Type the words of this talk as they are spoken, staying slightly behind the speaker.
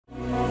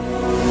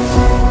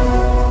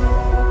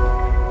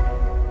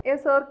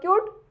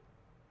circuit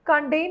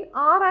contain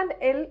R and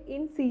L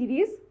in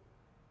series,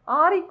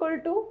 R equal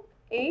to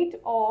 8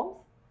 ohms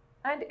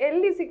and L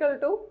is equal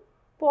to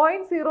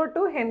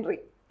 0.02 Henry.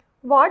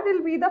 What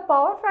will be the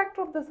power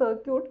factor of the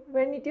circuit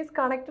when it is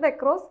connected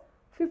across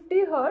 50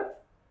 Hz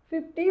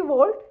 50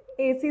 volt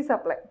AC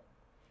supply?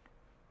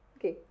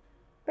 Okay.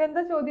 ഇപ്പോൾ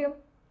എന്താ ചോദ്യം?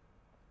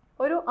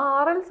 ഒരു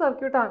RL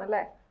circuit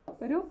ആണല്ലേ,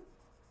 ഒരു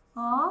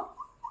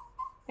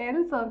RL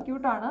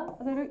circuit ആണ്.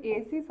 അതൊരു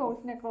AC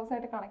സോഴ്സിനെ across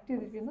ആയിട്ട് connect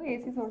ചെയ്തിരിക്കുന്നു.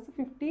 AC സോഴ്സ്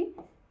 50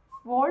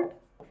 വോൾട്ട്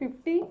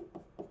 50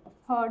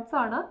 ഹെർട്സ്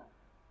ആണ്.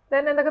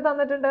 ദെൻ എന്തൊക്കെ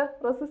തന്നിട്ടുണ്ട്?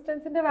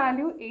 റെസിസ്റ്റൻസിന്റെ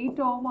വാല്യൂ 8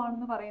 ഓം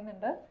ആണെന്ന്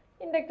പറയുന്നുണ്ട്.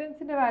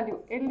 ഇൻഡക്റ്റൻസിന്റെ value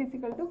L is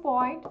equal to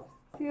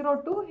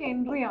 0.02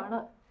 Henry ആണ്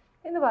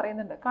എന്ന്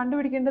പറയുന്നുണ്ട്.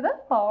 കണ്ടുപിടിക്കേണ്ടത്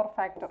പവർ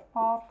ഫാക്ടർ.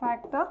 പവർ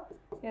ഫാക്ടർ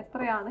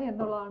എത്രയാണ്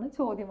എന്നുള്ളതാണ്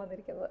ചോദ്യം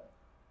വന്നിരിക്കുന്നത്.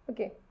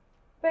 ഓക്കെ,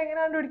 അപ്പോൾ എങ്ങനെ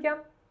കണ്ടുപിടിക്കാം?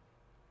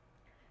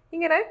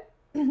 ഇങ്ങനെ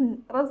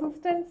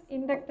റെസിസ്റ്റൻസ്,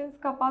 ഇൻഡക്റ്റൻസ്,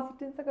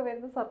 കപ്പാസിറ്റൻസ് ഒക്കെ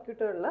വരുന്ന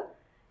സർക്യൂട്ടുകളിൽ,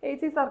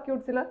 AC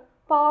സർക്യൂട്ട്സിൽ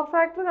പവർ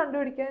ഫാക്ടർ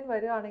കണ്ടുപിടിക്കാൻ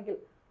വരികയാണെങ്കിൽ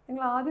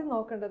നിങ്ങൾ ആദ്യം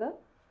നോക്കേണ്ടത്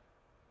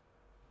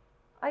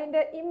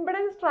അതിൻ്റെ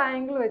ഇംപെഡൻസ്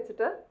ട്രയാങ്കിൾ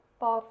വെച്ചിട്ട്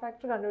പവർ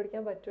ഫാക്ടർ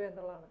കണ്ടുപിടിക്കാൻ പറ്റുമോ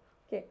എന്നുള്ളതാണ്.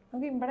 ഓക്കെ,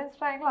 നമുക്ക് ഇംപെഡൻസ്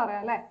ട്രയാങ്കിൾ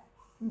അറിയാം അല്ലേ?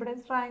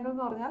 ഇംപെഡൻസ് ട്രയാങ്കിൾ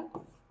എന്ന് പറഞ്ഞാൽ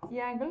ഈ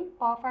angle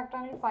power factor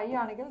angle phi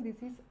ആണെങ്കിൽ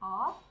this is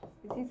R,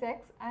 this is X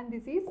and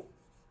this is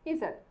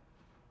Z.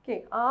 Okay,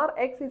 R,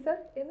 X, Z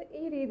എന്ന്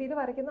ഈ രീതിയിൽ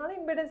വരയ്ക്കുന്നതാണ്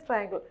ഇംപെഡൻസ്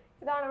ട്രയാങ്കിൾ.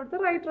 ഇതാണ് ഇവിടുത്തെ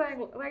റൈറ്റ്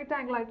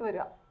ആംഗിൾ ആയിട്ട്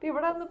വരിക. അപ്പോൾ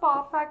ഇവിടെ നിന്ന്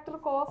പവർ ഫാക്ടർ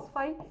കോസ്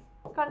ഫൈ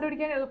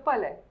കണ്ടുപിടിക്കാൻ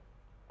എളുപ്പമല്ലേ?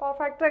 പവർ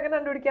ഫാക്ടർ എങ്ങനെ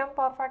കണ്ടുപിടിക്കാം?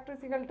 Power factor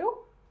is equal to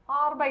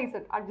R by Z,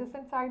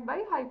 adjacent side by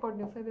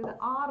hypotenuse. അതായത്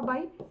R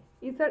by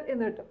Z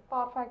എന്ന് കിട്ടും.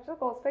 Power factor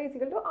cos phi is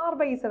equal to R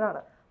by Z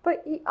ആണ്. അപ്പോൾ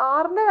ഈ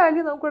ആറിൻ്റെ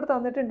വാല്യൂ നമുക്ക് ഇവിടെ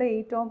തന്നിട്ടുണ്ട്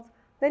 8 ohms.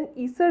 ദെൻ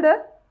Z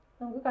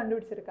നമുക്ക്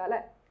കണ്ടുപിടിച്ചെടുക്കാം അല്ലേ?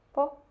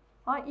 അപ്പോൾ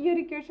ഈ ഒരു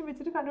ഇക്വേഷൻ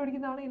വെച്ചിട്ട്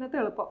കണ്ടുപിടിക്കുന്നതാണ് ഇതിനകത്ത്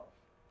എളുപ്പം.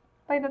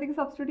 അപ്പോൾ അതിനകത്തേക്ക്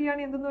സബ്സ്റ്റിറ്റ്യൂട്ട്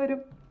ചെയ്യുകയാണെങ്കിൽ എന്തെന്ന്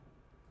വരും?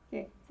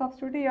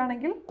 സബ്സ്റ്റിറ്റ്യൂട്ട്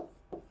ചെയ്യുകയാണെങ്കിൽ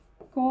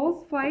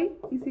cos phi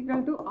is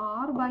equal to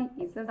R by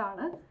Z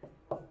ആണ്.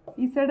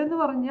 Z എന്ന്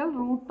പറഞ്ഞാൽ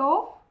 √of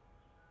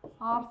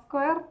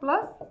R²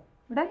 പ്ലസ്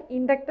ഇവിടെ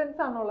ഇൻഡക്റ്റൻസ്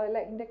ആണുള്ളത്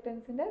അല്ലേ?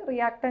 ഇൻഡക്റ്റൻസിൻ്റെ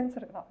റിയാക്റ്റൻസ്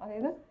എടുക്കണം,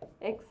 അതായത്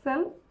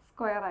XL²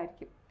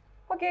 ആയിരിക്കും.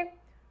 ഓക്കെ,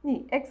 ഇനി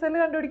XL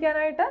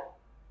കണ്ടുപിടിക്കാനായിട്ട്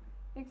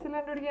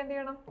എന്ത്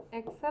ചെയ്യണം?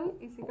 XL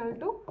is equal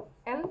to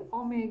L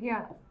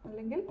ഒമേഗയാണ്,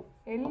 അല്ലെങ്കിൽ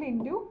L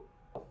ഇൻറ്റു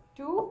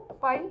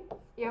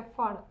 2πf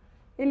ആണ്.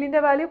 എല്ലിൻ്റെ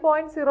വാല്യൂ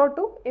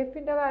 0.02,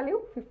 എഫിൻ്റെ വാല്യൂ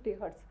 50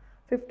 ഹെർട്സ്.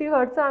 50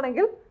 ഹെർട്സ്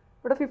ആണെങ്കിൽ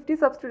ഇവിടെ 50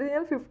 സബ്സ്റ്റിറ്റ്യൂട്ട്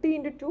ചെയ്താൽ 50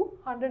 ഇൻറ്റു 2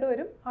 100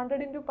 വരും.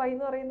 100 ഇൻറ്റു പൈ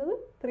എന്ന് പറയുന്നത്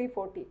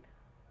 314.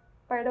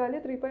 പൈയുടെ വാല്യൂ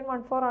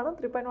 3.14 ആണ്.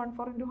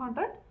 3.14 ഇൻറ്റു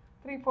 100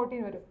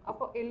 314 വരും.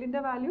 അപ്പോൾ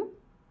എല്ലിൻ്റെ വാല്യൂ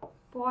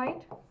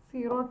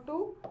 0.02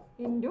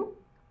 ഇൻറ്റു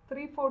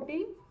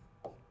 314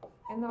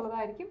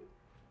 എന്നുള്ളതായിരിക്കും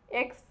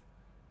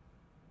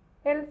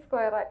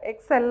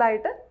XL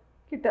ആയിട്ട്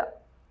കിട്ടുക.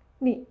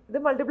 ഇനി ഇത്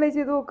മൾട്ടിപ്ലൈ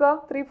ചെയ്ത് നോക്കുക.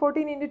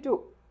 314 ഇൻറ്റു 2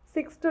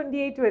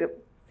 628 വരും.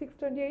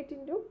 628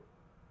 ഇൻറ്റു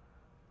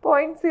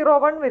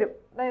 0.01 വരും.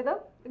 അതായത്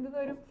എന്തെന്ന്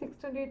വരും?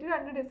 628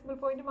 2 ഡെസിമൽ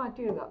പോയിന്റ്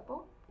മാറ്റി എഴുതുക. അപ്പോൾ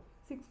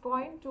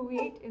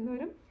 6.28 എന്ന്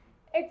വരും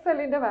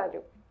XLൻ്റെ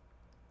വാല്യൂ.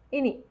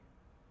 ഇനി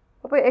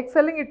അപ്പോൾ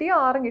XLും കിട്ടി,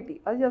 Rഉം കിട്ടി.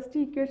 അത് ജസ്റ്റ്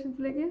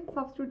ഇക്വേഷൻസിലേക്ക്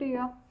സബ്സ്റ്റിറ്റ്യൂട്ട്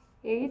ചെയ്യുക.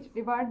 8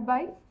 divide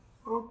by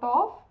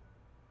 √of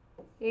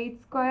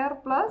 8²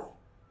 plus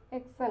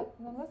XL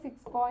എന്ന് പറഞ്ഞാൽ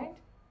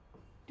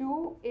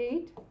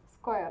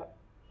 6.28².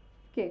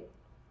 ഓക്കെ,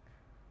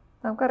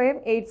 നമുക്കറിയാം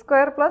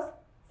 8² പ്ലസ്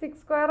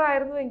 6²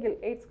 ആയിരുന്നുവെങ്കിൽ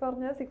 8²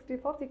 പറഞ്ഞാൽ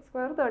 64,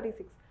 6²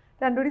 36.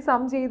 രണ്ടും കൂടി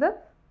സം ചെയ്ത്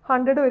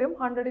 100 വരും.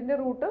 100ൻ്റെ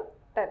റൂട്ട്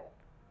 10.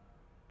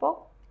 അപ്പോൾ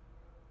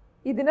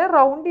ഇതിനെ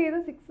റൗണ്ട് ചെയ്ത്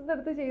 6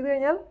 എടുത്ത് ചെയ്ത്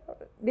കഴിഞ്ഞാൽ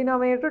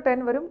ഡിനോമിനേറ്റർ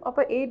 10 വരും.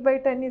 അപ്പോൾ 8 by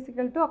 10 is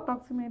equal to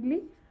approximately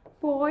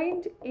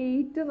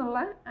 0.8 എന്നുള്ള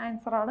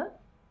ആൻസറാണ്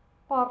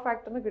പവർ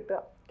ഫാക്ടറിന് കിട്ടുക.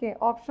 ഓക്കെ,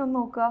 ഓപ്ഷൻ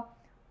നോക്കുക.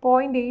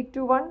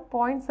 0.821,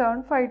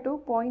 0.752,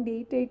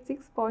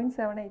 0.886,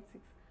 0.786.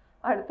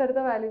 അടുത്തടുത്ത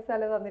വാല്യൂസ്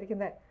അല്ലേ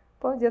തന്നിരിക്കുന്നത്.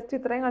 അപ്പോൾ ജസ്റ്റ്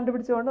ഇത്രയും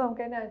കണ്ടുപിടിച്ചുകൊണ്ട്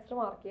നമുക്ക് അതിൻ്റെ ആൻസർ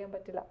മാർക്ക് ചെയ്യാൻ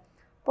പറ്റില്ല.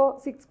 അപ്പോൾ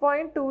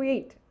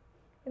 6.28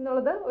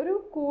 എന്നുള്ളത് ഒരു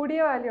കൂടിയ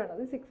വാല്യൂ ആണ്.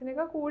 അത്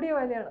 6നേക്കാൾ കൂടിയ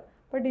വാല്യൂ ആണ്.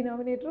 അപ്പോൾ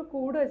ഡിനോമിനേറ്റർ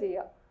കൂടുക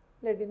ചെയ്യുക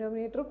അല്ലേ?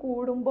 ഡിനോമിനേറ്റർ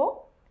കൂടുമ്പോൾ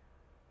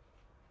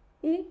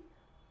ഈ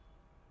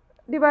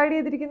ഡിവൈഡ്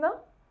ചെയ്തിരിക്കുന്ന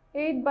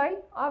 8 ബൈ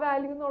ആ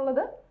വാല്യൂ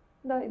എന്നുള്ളത്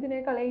എന്താ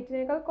ഇതിനേക്കാൾ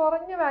 8നേക്കാൾ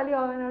കുറഞ്ഞ വാല്യൂ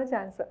ആകാനാണ്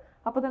ചാൻസ്.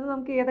 അപ്പോൾ തന്നെ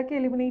നമുക്ക് ഏതൊക്കെ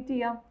എലിമിനേറ്റ്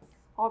ചെയ്യാം?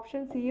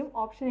 ഓപ്ഷൻ സിയും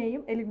ഓപ്ഷൻ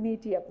എയും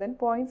എലിമിനേറ്റ് ചെയ്യാം. ദെൻ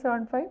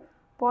 0.75,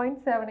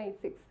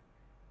 0.786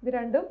 ഇത്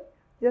രണ്ടും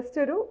ജസ്റ്റ്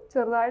ഒരു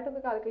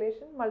ചെറുതായിട്ടൊന്ന്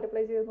കാൽക്കുലേഷൻ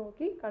മൾട്ടിപ്ലൈ ചെയ്ത്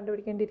നോക്കി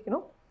കണ്ടുപിടിക്കേണ്ടിയിരിക്കുന്നു.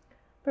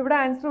 അപ്പോൾ ഇവിടെ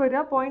ആൻസർ വരിക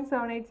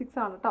 0.786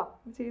 ആണ് കേട്ടോ.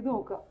 ചെയ്ത്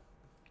നോക്കുക.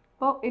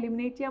 അപ്പോൾ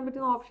എലിമിനേറ്റ് ചെയ്യാൻ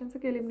പറ്റുന്ന ഓപ്ഷൻസ്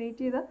ഒക്കെ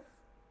എലിമിനേറ്റ് ചെയ്ത്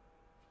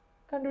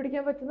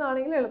കണ്ടുപിടിക്കാൻ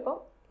പറ്റുന്നതാണെങ്കിൽ എളുപ്പം,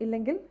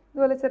 ഇല്ലെങ്കിൽ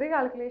ഇതുപോലെ ചെറിയ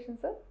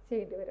കാൽക്കുലേഷൻസ്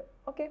ചെയ്യേണ്ടി വരും.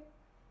 ഓക്കെ,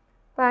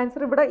 അപ്പോൾ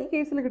ആൻസർ ഇവിടെ ഈ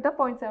കേസിൽ കിട്ടുക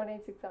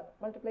 0.786 ആണ്.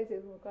 മൾട്ടിപ്ലൈ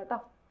ചെയ്ത് നോക്കുക കേട്ടോ.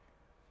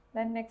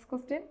 Then next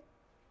question.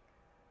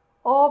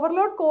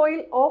 Overload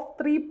coil of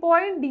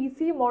 3-point DC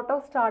motor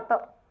starter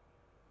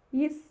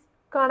is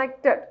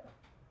connected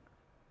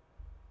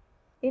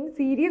in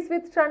series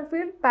with shunt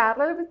field,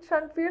 parallel with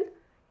shunt field,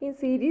 in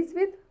series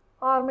with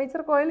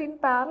armature coil, in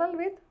parallel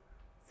with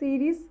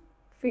series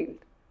field.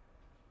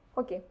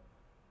 Okay,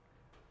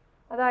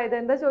 അതായത്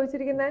എന്താ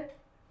ചോദിച്ചിരിക്കുന്നത്?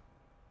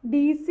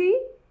 DC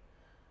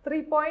 3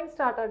 point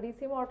starter DC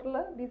മോട്ടറിൽ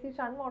DC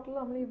shunt മോട്ടറിൽ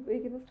നമ്മൾ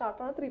ഉപയോഗിക്കുന്ന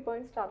സ്റ്റാർട്ടറാണ് 3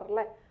 point starter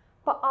അല്ലേ.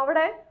 അപ്പോൾ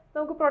അവിടെ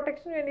നമുക്ക്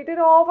പ്രൊട്ടക്ഷന് വേണ്ടിയിട്ട്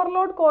ഒരു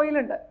ഓവർലോഡ് കോയിൽ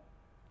ഉണ്ട്.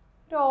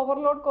 ആ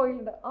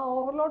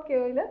ഓവർലോഡ്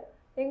കോയിൽ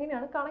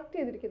എങ്ങനെയാണ് കണക്ട്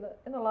ചെയ്തിരിക്കുന്നത്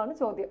എന്നുള്ളതാണ്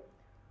ചോദ്യം.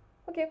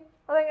 ഓക്കെ,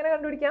 അതെങ്ങനെ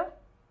കണ്ടുപിടിക്കാം?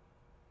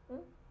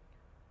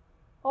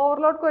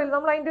 ഓവർലോഡ് കോയിൽ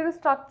നമ്മൾ അതിൻ്റെ ഒരു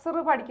സ്ട്രക്ചർ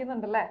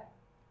പഠിക്കുന്നുണ്ടല്ലേ.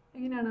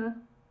 എങ്ങനെയാണ്?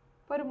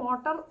 ഇപ്പോൾ ഒരു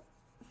മോട്ടർ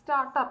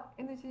സ്റ്റാർട്ടർ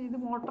എന്ന് വെച്ച് കഴിഞ്ഞാൽ ഇത്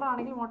മോട്ടർ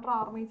ആണെങ്കിൽ, മോട്ടർ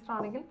ആർമേച്ചർ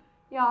ആണെങ്കിൽ,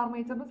 ഈ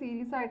ആർമേച്ചറിന്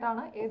സീരീസ്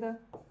ആയിട്ടാണ് ഏത്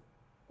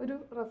ഒരു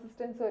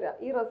റെസിസ്റ്റൻസ് വരിക.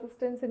 ഈ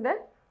റെസിസ്റ്റൻസിൻ്റെ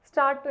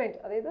സ്റ്റാർട്ട് പോയിന്റ്,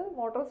 അതായത്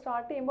മോട്ടോർ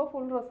സ്റ്റാർട്ട് ചെയ്യുമ്പോൾ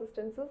ഫുൾ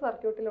റെസിസ്റ്റൻസ്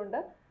സർക്യൂട്ടിലുണ്ട്.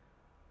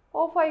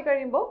 ഓഫ് ആയി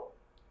കഴിയുമ്പോൾ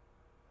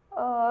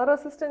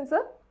റെസിസ്റ്റൻസ്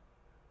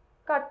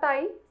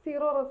കട്ടായി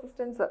 0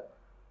 റെസിസ്റ്റൻസ്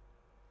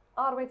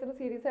ആർമേച്ചറിന്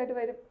സീരീസ് ആയിട്ട്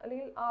വരും.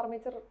 അല്ലെങ്കിൽ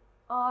ആർമേച്ചർ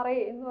RA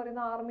എന്ന്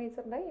പറയുന്ന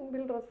ആർമേച്ചറിൻ്റെ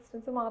ഇൻബിൽഡ്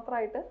റെസിസ്റ്റൻസ്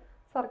മാത്രമായിട്ട്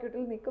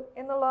സർക്യൂട്ടിൽ നിൽക്കും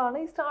എന്നുള്ളതാണ്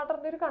ഈ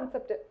സ്റ്റാർട്ടറിൻ്റെ ഒരു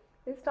കൺസെപ്റ്റ്.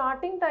 ഈ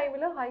സ്റ്റാർട്ടിങ്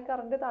ടൈമിൽ ഹൈ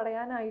കറണ്ട്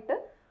തടയാനായിട്ട്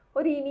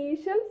ഒരു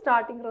ഇനീഷ്യൽ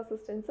സ്റ്റാർട്ടിങ്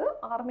റെസിസ്റ്റൻസ്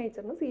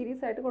ആർമേച്ചറിന്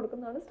സീരീസ് ആയിട്ട്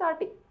കൊടുക്കുന്നതാണ്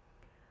സ്റ്റാർട്ടിങ്.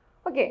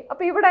 ഓക്കെ,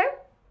 അപ്പോൾ ഇവിടെ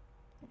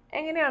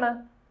എങ്ങനെയാണ്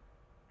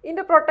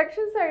ഇതിൻ്റെ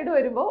പ്രൊട്ടക്ഷൻ സൈഡ്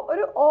വരുമ്പോൾ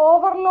ഒരു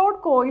ഓവർലോഡ്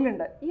കോയിൽ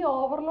ഉണ്ട്. ഈ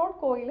ഓവർലോഡ്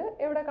കോയിൽ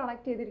എവിടെ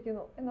കണക്ട്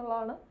ചെയ്തിരിക്കുന്നു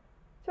എന്നുള്ളതാണ്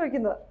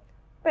ചോദിക്കുന്നത്.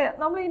 അപ്പോൾ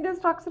നമ്മൾ ഇതിൻ്റെ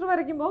സ്ട്രക്ചർ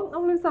വരയ്ക്കുമ്പോൾ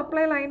നമ്മളൊരു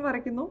സപ്ലൈ ലൈൻ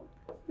വരയ്ക്കുന്നു.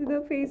 ഇത്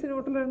ഫേസ്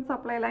ന്യൂട്രൽ വരുന്ന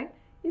സപ്ലൈ ലൈൻ.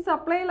 ഈ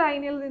സപ്ലൈ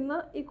ലൈനിൽ നിന്ന്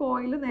ഈ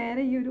കോയിൽ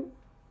നേരെ ഈ ഒരു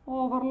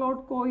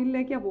ഓവർലോഡ്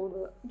കോയിലിലേക്കാണ്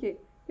പോകുന്നത്. ഓക്കെ,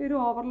 ഈ ഒരു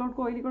ഓവർലോഡ്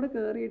കോയിലിൽ കൂടെ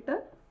കയറിയിട്ട്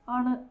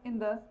ആണ്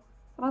എന്ത്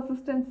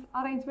റെസിസ്റ്റൻസ്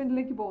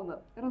അറേഞ്ച്മെൻറ്റിലേക്ക് പോകുന്നത്.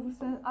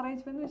 റെസിസ്റ്റൻസ്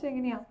അറേഞ്ച്മെൻറ്റ് എന്ന് വെച്ചാൽ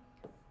എങ്ങനെയാണ്?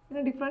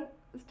 പിന്നെ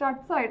ഡിഫറെൻറ്റ്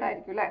സ്റ്റഡ്സ്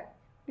ആയിട്ടായിരിക്കും അല്ലേ,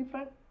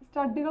 ഡിഫറെൻറ്റ്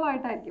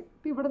സ്റ്റഡുകളായിട്ടായിരിക്കും.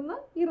 അപ്പോൾ ഇവിടുന്ന്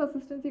ഈ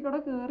റെസിസ്റ്റൻസിൽ കൂടെ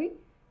കയറി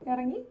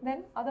ഇറങ്ങി ദെൻ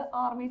അത്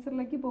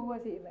ആർമേച്ചറിലേക്ക് പോവുക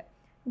ചെയ്യുന്നത്.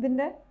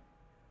 ഇതിൻ്റെ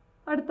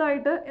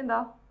അടുത്തായിട്ട് എന്താ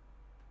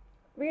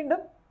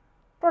വീണ്ടും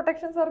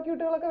പ്രൊട്ടക്ഷൻ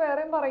സർക്യൂട്ടുകളൊക്കെ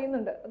വേറെയും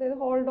പറയുന്നുണ്ട്. അതായത്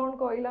ഹോൾഡ് ഓൺ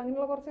കോയിൽ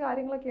അങ്ങനെയുള്ള കുറച്ച്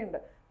കാര്യങ്ങളൊക്കെ ഉണ്ട്.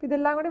 അപ്പോൾ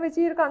ഇതെല്ലാം കൂടി വെച്ച്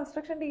ഈ ഒരു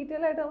കൺസ്ട്രക്ഷൻ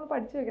ഡീറ്റെയിൽ ആയിട്ട് നമ്മൾ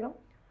പഠിച്ചു വെക്കണം.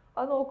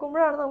 അത്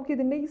നോക്കുമ്പോഴാണ് നമുക്ക്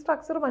ഇതിൻ്റെ ഈ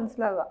സ്ട്രക്ചർ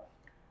മനസ്സിലാവുക.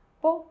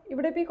 അപ്പോൾ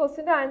ഇവിടെ ഇപ്പോൾ ഈ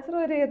ക്വസ്റ്റിൻ്റെ ആൻസർ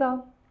വരെ ഏതാ?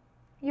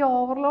 ഈ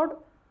ഓവർലോഡ്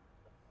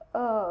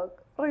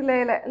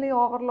റിലേയിലെ അല്ലെങ്കിൽ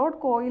ഓവർലോഡ്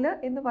കോയിൽ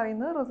എന്ന്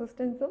പറയുന്നത്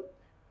റെസിസ്റ്റൻസും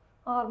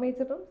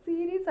ആർമേച്ചറും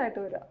സീരീസ് ആയിട്ട്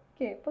വരിക.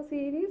 ഓക്കെ, ഇപ്പോൾ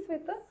സീരീസ്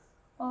വിത്ത്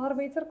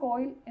ആർമേച്ചർ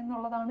കോയിൽ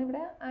എന്നുള്ളതാണ്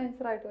ഇവിടെ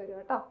ആൻസർ ആയിട്ട് വരിക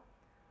കേട്ടോ.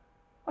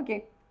 ഓക്കെ,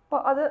 അപ്പോൾ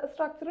അത്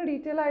സ്ട്രക്ചർ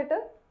ഡീറ്റെയിൽ ആയിട്ട്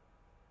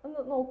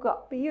ഒന്ന് നോക്കുക.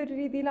 അപ്പോൾ ഈ ഒരു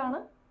രീതിയിലാണ്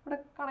ഇവിടെ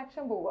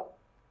കണക്ഷൻ പോവുക.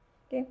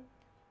 Okay,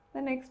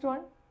 the next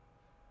one,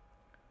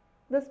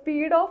 the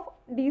speed of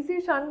DC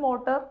shunt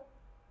motor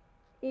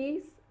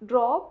is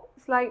dropped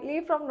slightly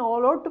from no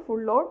load to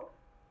full load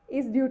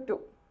is due to.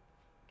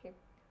 Okay,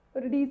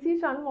 ഒരു DC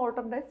shunt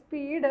മോട്ടറിൻ്റെ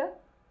സ്പീഡ്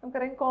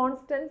നമുക്കറിയാം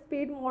കോൺസ്റ്റൻറ്റ്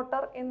സ്പീഡ്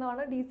മോട്ടർ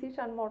എന്നാണ് DC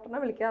shunt മോട്ടറിനെ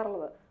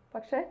വിളിക്കാറുള്ളത്.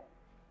 പക്ഷേ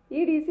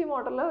ഈ DC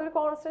മോട്ടറിൽ ഒരു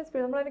constant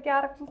speed, നമ്മളതിൻ്റെ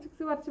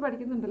characteristics വരച്ച്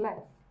പഠിക്കുന്നുണ്ടല്ലേ.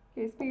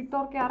 Okay, speed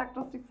torque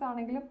characteristics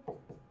ആണെങ്കിലും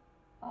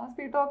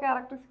speed torque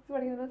characteristics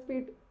പഠിക്കുന്നുണ്ട്,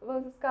 സ്പീഡ്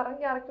വേഴ്സസ്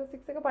കറണ്ട്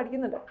ക്യാരക്ടറിസ്റ്റിക്സ് ഒക്കെ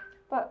പഠിക്കുന്നുണ്ട്.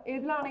 അപ്പോൾ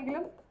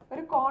ഏതിലാണെങ്കിലും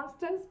ഒരു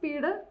കോൺസ്റ്റൻറ്റ്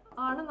സ്പീഡ്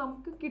ആണ്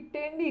നമുക്ക്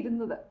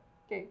കിട്ടേണ്ടിയിരുന്നത്.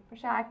 ഓക്കെ,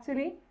 പക്ഷെ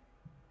ആക്ച്വലി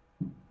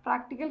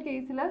പ്രാക്ടിക്കൽ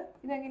കേസിൽ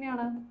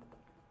ഇതെങ്ങനെയാണ്?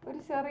 ഒരു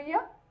ചെറിയ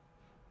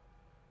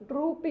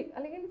ഡ്രൂപ്പിംഗ്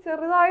അല്ലെങ്കിൽ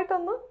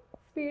ചെറുതായിട്ടൊന്ന്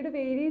സ്പീഡ്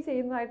വേരി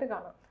ചെയ്യുന്നതായിട്ട്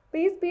കാണാം. അപ്പോൾ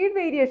ഈ സ്പീഡ്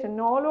വേരിയേഷൻ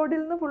നോ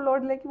ലോഡിൽ നിന്ന് ഫുൾ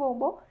ലോഡിലേക്ക്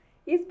പോകുമ്പോൾ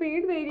ഈ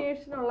സ്പീഡ്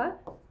വേരിയേഷനുള്ള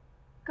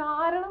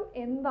കാരണം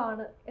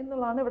എന്താണ്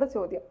എന്നുള്ളതാണ് ഇവിടെ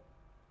ചോദ്യം.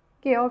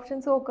 ഓക്കെ,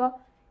 ഓപ്ഷൻസ് നോക്കുക.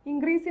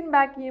 Increase in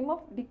back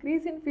EMF,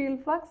 decrease in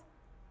field flux,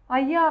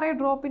 IRA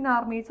drop in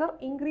armature,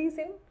 increase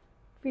in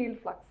field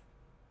flux.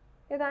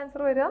 ഏത്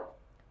ആൻസർ വരിക?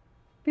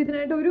 അപ്പോൾ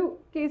ഇതിനായിട്ട് ഒരു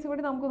കേസ്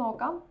കൂടി നമുക്ക്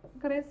നോക്കാം.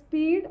 നമുക്കറിയാം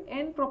speed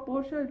N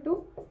proportional to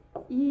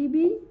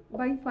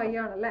EB/φ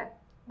ആണല്ലേ,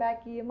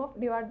 back EMF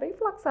divide by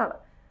flux ആണ്.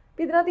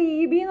 അപ്പോൾ ഇതിനകത്ത്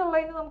EB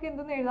എന്നുള്ളതിന് നമുക്ക്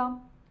എന്തെന്ന് എഴുതാം?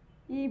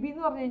 EB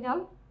എന്ന് പറഞ്ഞു കഴിഞ്ഞാൽ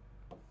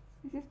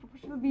this is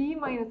proportional V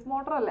minus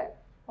motor അല്ലേ,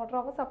 മോട്ടർ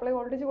ആകുമ്പോൾ സപ്ലൈ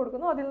വോൾട്ടേജ്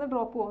കൊടുക്കുന്നു, അതിൽ നിന്ന്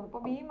ഡ്രോപ്പ് പോകുന്നു.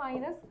 അപ്പോൾ V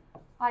minus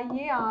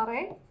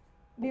IARA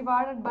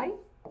divided by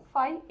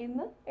φ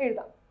എന്ന്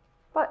എഴുതാം.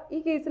 അപ്പോൾ ഈ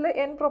കേസിൽ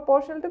N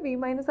proportional to V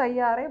minus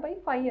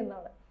IRA/φ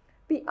എന്നാണ്.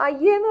 അപ്പോൾ ഈ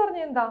IA എന്ന്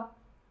പറഞ്ഞാൽ എന്താ?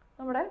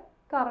 നമ്മുടെ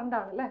കറണ്ട്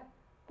ആണ് അല്ലേ.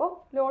 അപ്പോൾ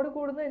ലോഡ്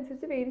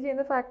കൂടുന്നതനുസരിച്ച് വേരി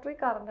ചെയ്യുന്ന ഫാക്ടറി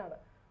കറണ്ട് ആണ്.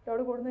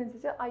 ലോഡ്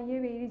കൂടുന്നതനുസരിച്ച് IA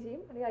വേരി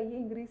ചെയ്യും, അല്ലെങ്കിൽ IA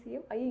ഇൻക്രീസ്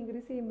ചെയ്യും. IA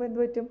ഇൻക്രീസ് ചെയ്യുമ്പോൾ എന്ത്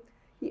പറ്റും?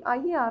 ഈ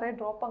IRA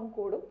ഡ്രോപ്പ് അങ്ങ്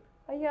കൂടും.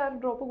 IRA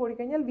ഡ്രോപ്പ്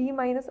കൂടിക്കഴിഞ്ഞാൽ V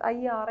മൈനസ്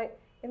IRA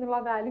എന്നുള്ള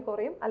വാല്യൂ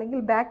കുറയും, അല്ലെങ്കിൽ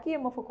ബാക്ക്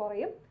EMF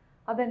കുറയും.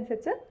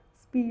 അതനുസരിച്ച്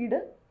സ്പീഡ്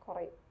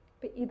കുറയും.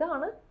 അപ്പോൾ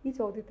ഇതാണ് ഈ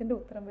ചോദ്യത്തിൻ്റെ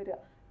ഉത്തരം വരിക.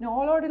 നോ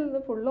ലോഡിൽ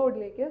നിന്ന് ഫുൾ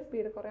ലോഡിലേക്ക്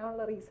സ്പീഡ്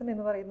കുറയാനുള്ള റീസൺ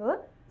എന്ന് പറയുന്നത്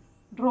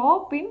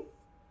drop in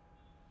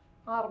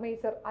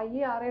armature,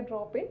 IARA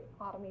drop in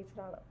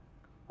armature ആണ്.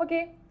 ഓക്കെ,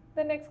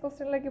 ദെൻ നെക്സ്റ്റ്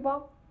ക്വസ്റ്റ്യനിലേക്ക്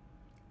പോകാം.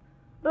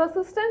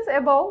 Resistance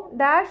above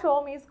dash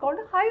Om is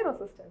called high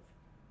resistance.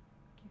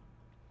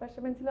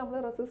 മെഷർമെൻറ്റ്സിൽ നമ്മൾ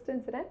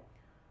റെസിസ്റ്റൻസിനെ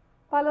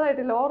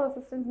പലതായിട്ട് law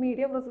resistance,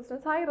 medium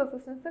resistance, high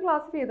resistance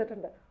classify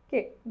ചെയ്തിട്ടുണ്ട്.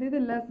 ഓക്കെ, ഇത്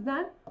ലെസ്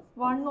ദാൻ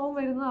 1 ohm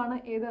വരുന്നതാണ്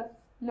ഏത്?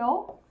 ലോ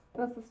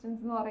റെസിസ്റ്റൻസ്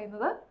എന്ന്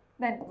പറയുന്നത്.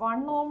 Then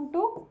 1 ohm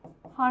to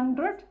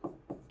 100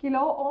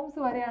 kilo ohms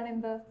വരെയാണ്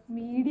എന്ത്?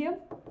 മീഡിയം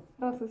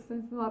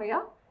റെസിസ്റ്റൻസ് എന്ന്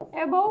പറയാം.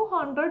 എബവ്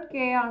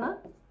 100K ആണ്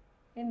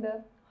എന്ത്?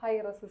 ഹൈ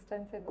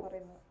റെസിസ്റ്റൻസ് എന്ന്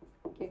പറയുന്നത്.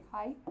 ഓക്കെ,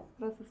 ഹൈ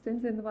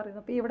റെസിസ്റ്റൻസ് എന്ന്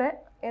പറയുന്നത്. അപ്പോൾ ഇവിടെ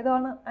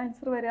ഏതാണ്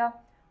ആൻസർ വരിക?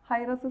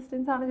 ഹൈ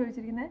റെസിസ്റ്റൻസ് ആണ്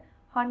ചോദിച്ചിരിക്കുന്നത്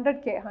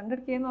 100K.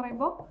 100K എന്ന്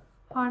പറയുമ്പോൾ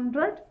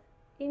 100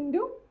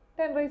 ഇൻറ്റു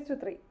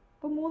 10⁻3.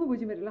 അപ്പോൾ 3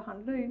 പൂജ്യം വരില്ല,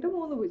 100 കഴിഞ്ഞിട്ട്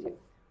 3 പൂജ്യം.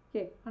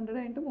 ഓക്കെ, 100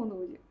 കഴിഞ്ഞിട്ട് 3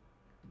 പൂജ്യം,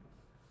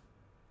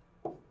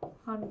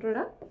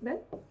 100 ദെൻ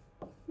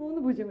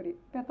 3 പൂജ്യം വരും.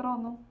 ഇപ്പം എത്ര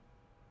വന്നു?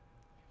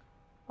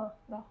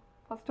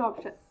 First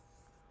option,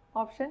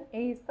 option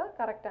A is the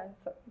correct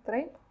answer.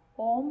 ഇത്രയും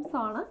ഓംസ്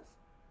ആണ്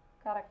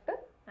കറക്റ്റ്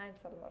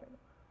ആൻസർ എന്ന്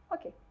പറയുന്നത്.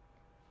 Okay,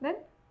 then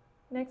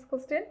next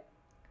question.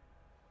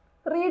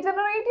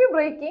 Regenerative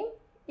braking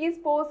is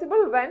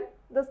possible when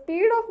the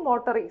speed of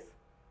motor is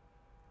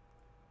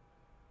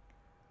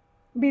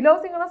below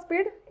synchronous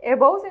speed,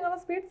 above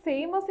synchronous speed,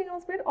 same as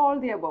synchronous speed, all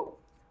the above.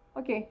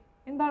 Okay,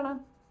 എന്താണ്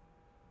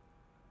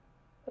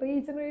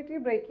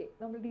regenerative braking?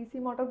 നമ്മൾ DC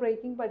motor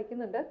breaking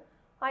പഠിക്കുന്നുണ്ട്.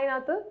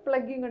 അതിനകത്ത്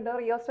plugging ഉണ്ട്,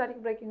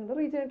 റിയോസ്റ്റാറ്റിക് breaking ഉണ്ട്,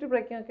 regenerative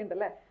braking ഒക്കെ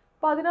ഉണ്ടല്ലേ.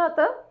 അപ്പോൾ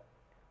അതിനകത്ത്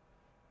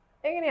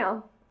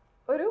എങ്ങനെയാണ്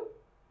ഒരു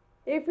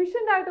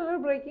എഫിഷ്യൻ്റ്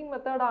ആയിട്ടുള്ളൊരു ബ്രേക്കിംഗ്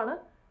മെത്തേഡാണ്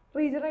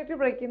റീജനറേറ്റീവ്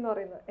ബ്രേക്കിംഗ് എന്ന്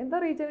പറയുന്നത്. എന്താ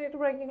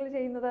റീജനറേറ്റീവ് ബ്രേക്കിങ്ങിൽ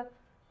ചെയ്യുന്നത്?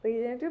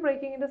 റീജനറേറ്റീവ്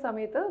ബ്രേക്കിങ്ങിൻ്റെ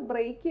സമയത്ത്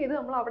ബ്രേക്ക് ചെയ്ത്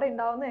നമ്മൾ അവിടെ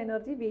ഉണ്ടാകുന്ന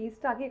എനർജി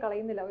വേസ്റ്റ് ആക്കി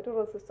കളയുന്നില്ല. ഒരു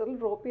റെസിസ്റ്ററിൽ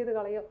ഡ്രോപ്പ് ചെയ്ത്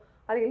കളയോ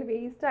അല്ലെങ്കിൽ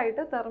വേസ്റ്റ്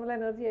ആയിട്ട് തെർമൽ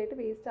എനർജി ആയിട്ട്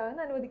വേസ്റ്റ് ആകാൻ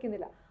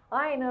അനുവദിക്കുന്നില്ല.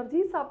 ആ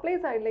എനർജി സപ്ലൈ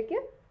സൈഡിലേക്ക്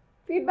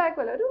ഫീഡ്ബാക്ക്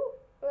പോലെ ഒരു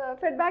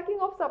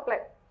ഫീഡ്ബാക്കിംഗ് ഓഫ്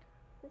സപ്ലൈ,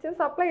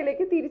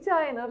 സപ്ലൈയിലേക്ക് തിരിച്ച്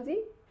ആ എനർജി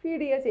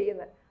ഫീഡ് ചെയ്യുക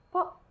ചെയ്യുന്നത്.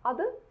 അപ്പോൾ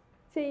അത്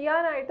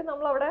ചെയ്യാനായിട്ട്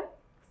നമ്മളവിടെ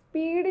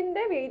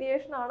സ്പീഡിൻ്റെ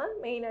വേരിയേഷനാണ്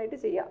മെയിനായിട്ട്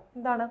ചെയ്യുക.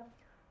 എന്താണ്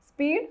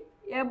സ്പീഡ്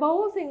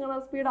എബവ് സിഗ്നൽ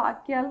സ്പീഡ്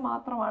ആക്കിയാൽ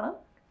മാത്രമാണ്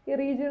ഈ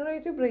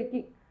റീജനറേറ്റീവ്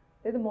ബ്രേക്കിംഗ്,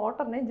 അതായത്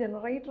മോട്ടറിനെ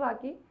ജനറേറ്റർ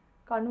ആക്കി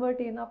കൺവേർട്ട്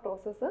ചെയ്യുന്ന ആ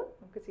പ്രോസസ്സ്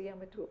നമുക്ക് ചെയ്യാൻ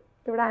പറ്റുമോ?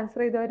 ഇവിടെ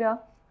ആൻസർ ചെയ്ത് വരിക,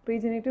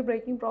 regenerative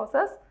braking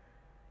process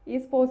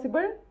is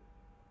possible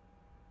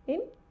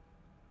in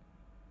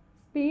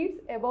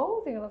speeds above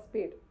signal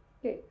speed.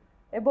 Okay,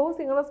 above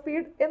signal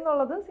speed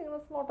എന്നുള്ളത്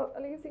സിഗ്നൽസ് മോട്ടോർ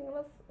അല്ലെങ്കിൽ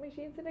സിഗ്നൽസ്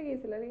മെഷീൻസിൻ്റെ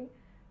കേസിൽ അല്ലെങ്കിൽ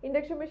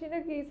ഇൻഡക്ഷൻ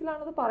മെഷീൻ്റെ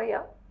കേസിലാണത്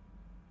പറയുക.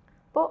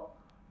 അപ്പോൾ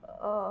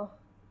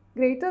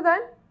greater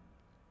than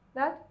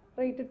that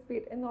rated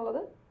speed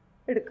എന്നുള്ളത്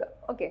എടുക്കുക.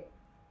 ഓക്കെ.